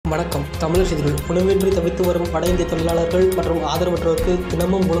வணக்கம். தமிழர் செய்திகள். உணவின்றி தவித்து வரும் வட இந்திய தொழிலாளர்கள் மற்றும் ஆதரவற்றோருக்கு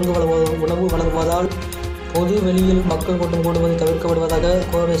தினமும் உணவு வழங்குவதால் பொது வெளியில் மக்கள் கூட்டம் கூடுவது தவிர்க்கப்படுவதாக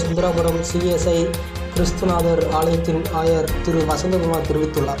கோவை சுந்தராபுரம் சிஎஸ்ஐ கிறிஸ்துநாதர் ஆலயத்தின் ஆயர் திரு வசந்தகுமார்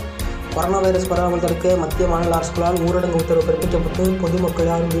தெரிவித்துள்ளார். கொரோனா வைரஸ் பரவாமல் தடுக்க மத்திய மாநில அரசுகளால் ஊரடங்கு உத்தரவு பிறப்பிக்கப்பட்டு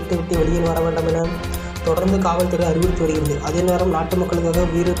பொதுமக்கள் யாரும் வீட்டை விட்டு வெளியில் வர வேண்டாம் என தொடர்ந்து காவல்துறை அறிவுறுத்தி வருகிறது. அதே நேரம் நாட்டு மக்களுக்காக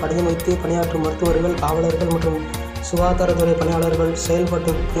உயிரை பணயம் வைத்து பணியாற்றும் மருத்துவர்கள், காவலர்கள் மற்றும் சுகாதாரத்துறை பணியாளர்கள்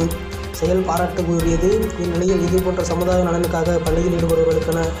செயல் பாராட்டுக்குரியது. இந்நிலையில் இதுபோன்ற சமுதாய நலனுக்காக பணியில்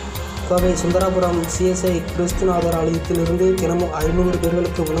ஈடுபடுவதற்கான கோவை சுந்தராபுரம் சிஎஸ்ஐ கிறிஸ்துநாதர் ஆலயத்திலிருந்து தினமும் 500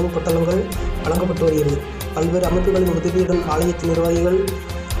 பேர்களுக்கு உணவுப் பொட்டலங்கள் வழங்கப்பட்டு வருகிறது. பல்வேறு அமைப்புகளின் உதவியுடன் ஆலயத்தின் நிர்வாகிகள்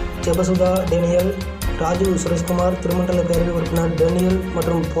ஜெபசுதா டேனியல், ராஜு சுரேஷ்குமார், திருமண்டல பேரவை உறுப்பினர் டேனியல்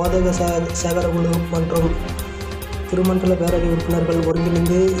மற்றும் போதக சேகர குழு மற்றும் திருமண்டல பேரவை உறுப்பினர்கள்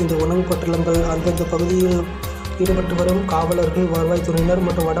ஒருங்கிணைந்து இந்த உணவுப் பொட்டலங்கள் அந்தந்த பகுதியில் ஈடுபட்டு வரும் காவலர்கள், வருவாய்த்துறையினர்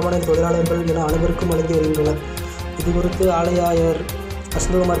மற்றும் வடமாநில தொழிலாளர்கள் என அனைவருக்கும் வழங்கி வருகின்றனர். இதுகுறித்து ஆலயாயர்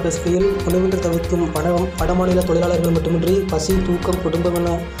வசந்தகுமார் பேசுகையில், உணவின்றி தவிர்க்கும் வடமாநில தொழிலாளர்கள் மட்டுமின்றி பசி, தூக்கம், குடும்பம்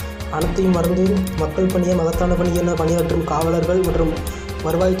என அனைத்தையும் மறந்து மக்கள் பணியை மகத்தான பணி என பணியாற்றும் காவலர்கள் மற்றும்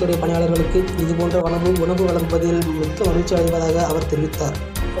வருவாய்த்துறை பணியாளர்களுக்கு இதுபோன்ற உணவு வழங்குவதில் மிக்க மகிழ்ச்சி அடைவதாக அவர் தெரிவித்தார்.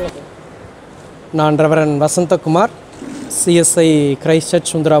 நான் reverend Vasanthakumar, CSI Christ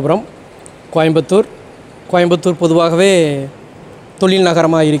search Sundarapuram, Coimbatore பொதுவாகவே தொழில்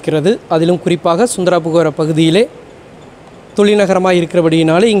நகரமாக இருக்கிறது. அதிலும் குறிப்பாக சுந்தராபுரம் பகுதியிலே தொழில் நகரமாக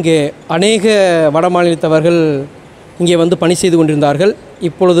இருக்கிறபடியினாலே இங்கே அநேக வட மாநிலத்தவர்கள் இங்கே வந்து பணி செய்து கொண்டிருந்தார்கள்.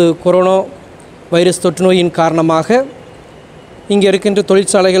 இப்பொழுது கொரோனா வைரஸ் தொற்று நோயின் காரணமாக இங்கே இருக்கின்ற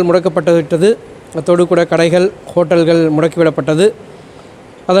தொழிற்சாலைகள் முடக்கப்பட்டு விட்டது. அத்தோடு கூட கடைகள், ஹோட்டல்கள் முடக்கிவிடப்பட்டது.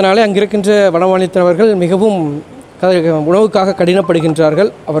 அதனாலே அங்கே இருக்கின்ற வட மாநிலத்தவர்கள் மிகவும் உணவுக்காக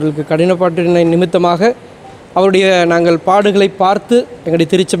கடினப்படுகின்றார்கள். அவர்களுக்கு கடினப்பாட்டின நிமித்தமாக அவருடைய நாங்கள் பாடுகளை பார்த்து எங்களுடைய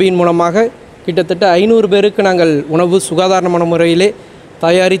திருச்சபையின் மூலமாக கிட்டத்தட்ட 500 பேருக்கு நாங்கள் உணவு சுகாதாரமான முறையிலே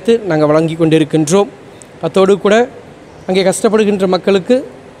தயாரித்து நாங்கள் வழங்கி கொண்டிருக்கின்றோம். அத்தோடு கூட அங்கே கஷ்டப்படுகின்ற மக்களுக்கு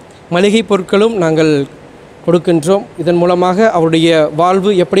மளிகை பொருட்களும் நாங்கள் கொடுக்கின்றோம். இதன் மூலமாக அவருடைய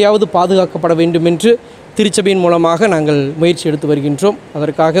வாழ்வு எப்படியாவது பாதுகாக்கப்பட வேண்டும் என்று திருச்சபையின் மூலமாக நாங்கள் முயற்சி எடுத்து வருகின்றோம்.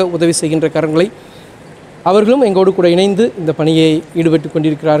 அதற்காக உதவி செய்கின்ற கரங்களை அவர்களும் எங்களோடு கூட இணைந்து இந்த பணியை ஈடுபட்டு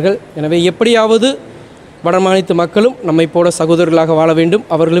கொண்டிருக்கிறார்கள். எனவே எப்படியாவது வடமாநில மக்களும் நம்மை போல சகோதரர்களாக வாழ வேண்டும்,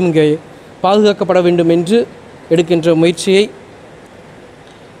 அவர்களும் இங்கே பாதுகாக்கப்பட வேண்டும் என்று எடுக்கின்ற முயற்சியை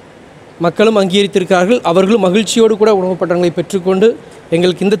மக்களும் அங்கீகரித்திருக்கிறார்கள். அவர்களும் மகிழ்ச்சியோடு கூட உணவுப் பட்டங்களை பெற்றுக்கொண்டு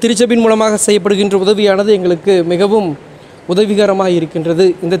எங்களுக்கு இந்த திருச்சபையின் மூலமாக செய்யப்படுகின்ற உதவியானது எங்களுக்கு மிகவும் உதவிகரமாக இருக்கின்றது.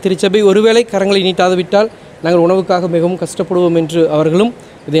 இந்த திருச்சபை ஒருவேளை கரங்களை நீட்டாது விட்டால் நாங்கள் உணவுக்காக மிகவும் கஷ்டப்படுவோம் என்று அவர்களும்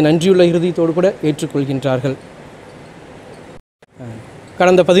இதை நன்றியுள்ள இருதயத்தோடு கூட ஏற்றுக்கொள்கின்றார்கள்.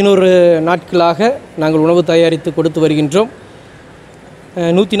 கடந்த 11 நாட்களாக நாங்கள் உணவு தயாரித்து கொடுத்து வருகின்றோம்.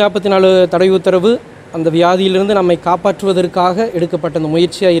 144 தடை உத்தரவு அந்த வியாதியிலிருந்து நம்மை காப்பாற்றுவதற்காக எடுக்கப்பட்ட அந்த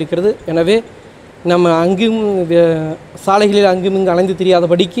முயற்சியாக இருக்கிறது. எனவே நம்ம அங்கும் சாலைகளில் அங்கும் இங்கு அலைந்து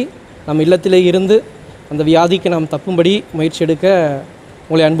தெரியாதபடிக்கு நம் இல்லத்திலே இருந்து அந்த வியாதிக்கு நாம் தப்பும்படி முயற்சி எடுக்க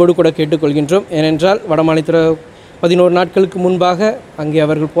உங்களை அன்போடு கூட கேட்டுக்கொள்கின்றோம். ஏனென்றால் வடமாநில 11 நாட்களுக்கு முன்பாக அங்கே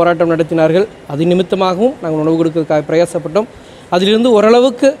அவர்கள் போராட்டம் நடத்தினார்கள். அது நிமித்தமாகவும் நாங்கள் உணவு கொடுக்கறதுக்காக பிரயாசப்பட்டோம். அதிலிருந்து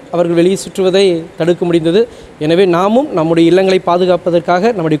ஓரளவுக்கு அவர்கள் வெளியே சுற்றுவதை தடுக்க முடிந்தது. எனவே நாமும் நம்முடைய இல்லங்களை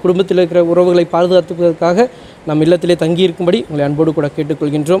பாதுகாப்பதற்காக, நம்முடைய குடும்பத்தில் இருக்கிற உறவுகளை பாதுகாத்துவதற்காக நம் இல்லத்திலே தங்கியிருக்கும்படி உங்களை அன்போடு கூட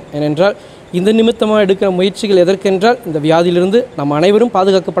கேட்டுக்கொள்கின்றோம். ஏனென்றால் இந்த நிமித்தமாக எடுக்கிற முயற்சிகள் எதற்கென்றால் இந்த வியாதியிலிருந்து நாம் அனைவரும்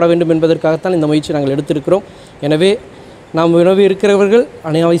பாதுகாக்கப்பட வேண்டும் என்பதற்காகத்தான் இந்த முயற்சி நாங்கள் எடுத்திருக்கிறோம். எனவே நாம் உணவு இருக்கிறவர்கள்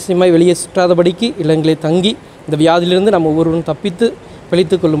அனாவசியமாய் வெளியே சுற்றாதபடிக்கு இல்லங்களை தங்கி இந்த வியாதியிலிருந்து நம்ம ஒவ்வொருவரும் தப்பித்து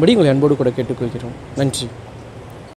பிழைத்து கொள்ளும்படி உங்களை அன்போடு கூட கேட்டுக்கொள்கிறோம். நன்றி.